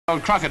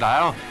old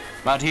crocodile,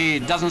 but he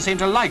doesn't seem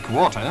to like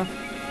water.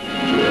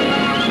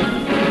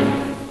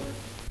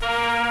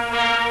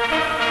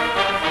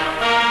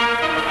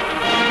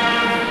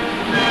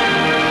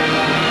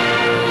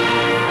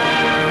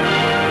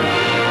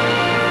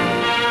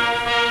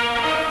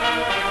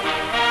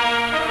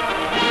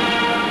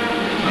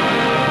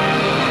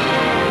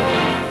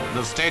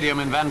 The stadium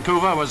in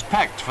Vancouver was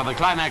packed for the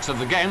climax of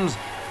the games,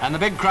 and the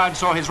big crowd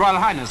saw His Royal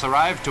Highness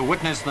arrive to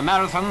witness the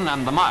marathon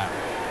and the mile.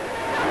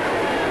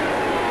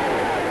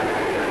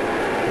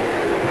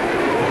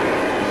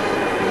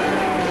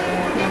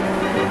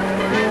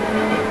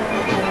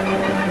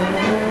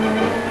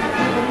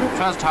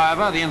 First,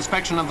 however, the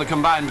inspection of the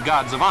combined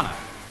guards of honour.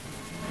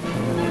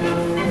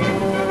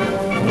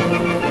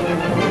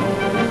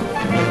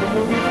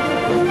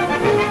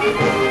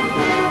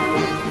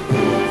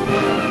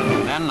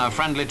 Then a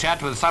friendly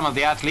chat with some of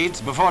the athletes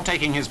before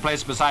taking his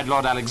place beside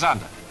Lord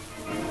Alexander.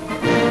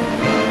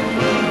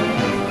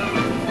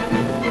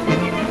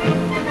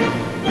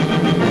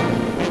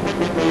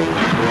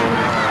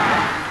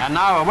 And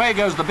now away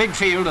goes the big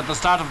field at the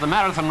start of the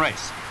marathon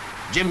race.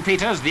 Jim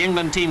Peters, the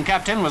England team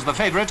captain, was the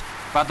favourite,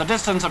 but the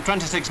distance of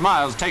 26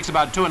 miles takes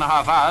about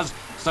 2.5 hours,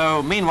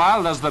 so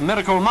meanwhile there's the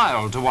miracle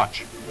mile to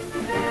watch.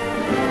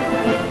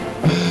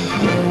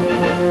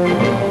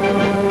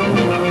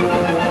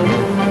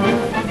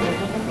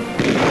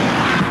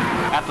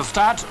 At the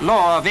start,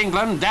 Law of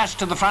England dashed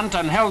to the front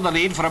and held the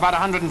lead for about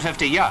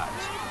 150 yards.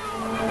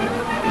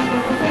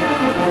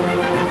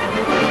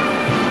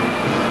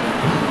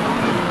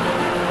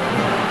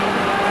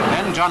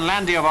 Then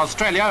Landy of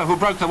Australia, who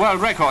broke the world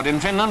record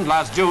in Finland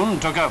last June,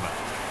 took over.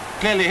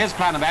 Clearly his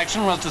plan of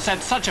action was to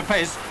set such a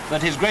pace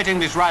that his great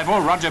English rival,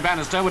 Roger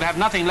Bannister, would have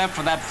nothing left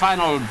for that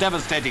final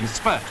devastating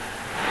spurt.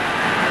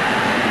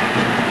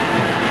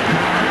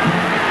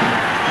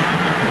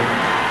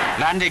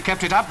 Landy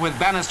kept it up with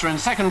Bannister in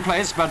second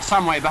place, but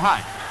some way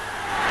behind.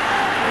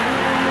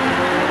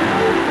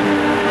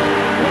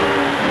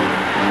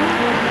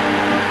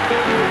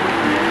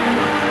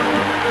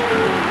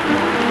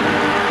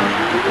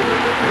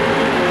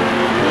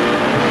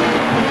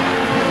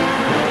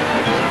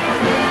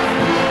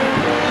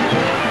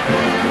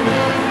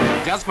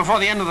 Just before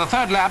the end of the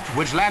third lap,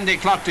 which Landy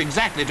clocked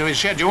exactly to his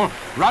schedule,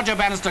 Roger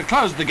Bannister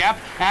closed the gap,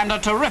 and a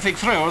terrific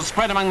thrill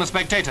spread among the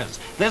spectators.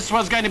 This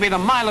was going to be the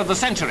mile of the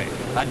century,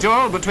 a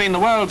duel between the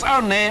world's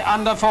only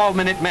under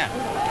 4-minute men.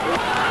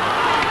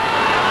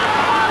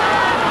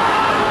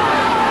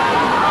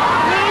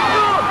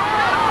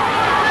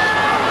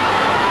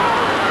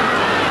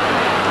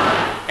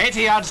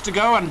 "80 yards to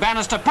go, and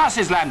Bannister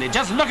passes Landy.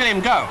 Just look at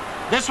him go.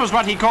 This was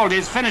what he called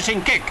his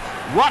finishing kick.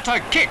 What a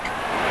kick!"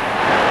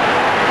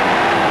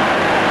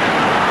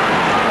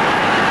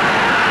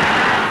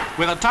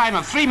 With a time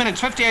of 3 minutes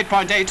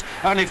 58.8,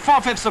 only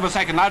 4/5 of a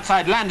second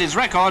outside Landy's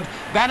record,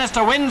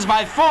 Bannister wins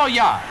by 4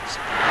 yards.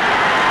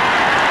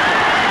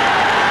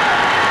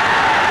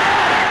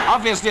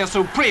 Obviously a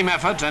supreme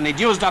effort, and he'd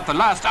used up the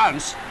last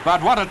ounce,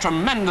 but what a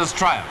tremendous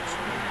triumph.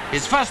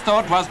 His first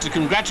thought was to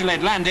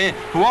congratulate Landy,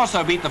 who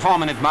also beat the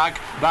 4-minute mark,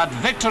 but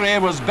victory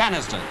was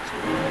Bannister's.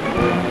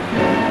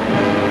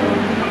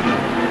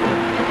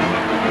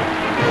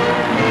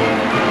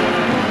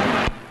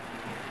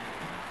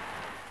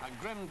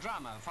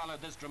 Drama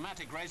followed this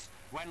dramatic race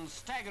when,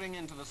 staggering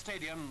into the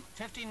stadium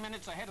 15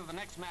 minutes ahead of the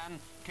next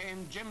man,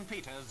 came Jim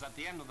Peters at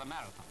the end of the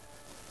marathon.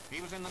 He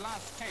was in the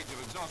last stage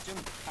of exhaustion,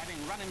 having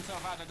run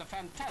himself out at a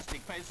fantastic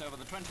pace over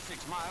the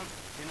 26 miles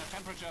in a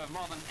temperature of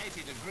more than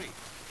 80 degrees.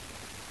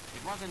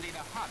 It was indeed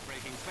a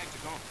heartbreaking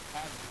spectacle,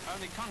 as,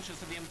 only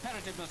conscious of the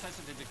imperative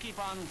necessity to keep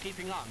on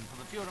keeping on for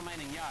the few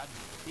remaining yards,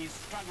 he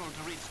struggled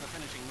to reach the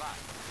finishing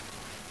line.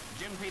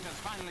 Jim Peters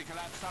finally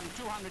collapsed some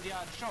 200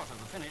 yards short of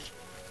the finish,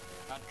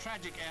 a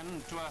tragic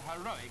end to a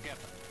heroic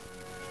effort.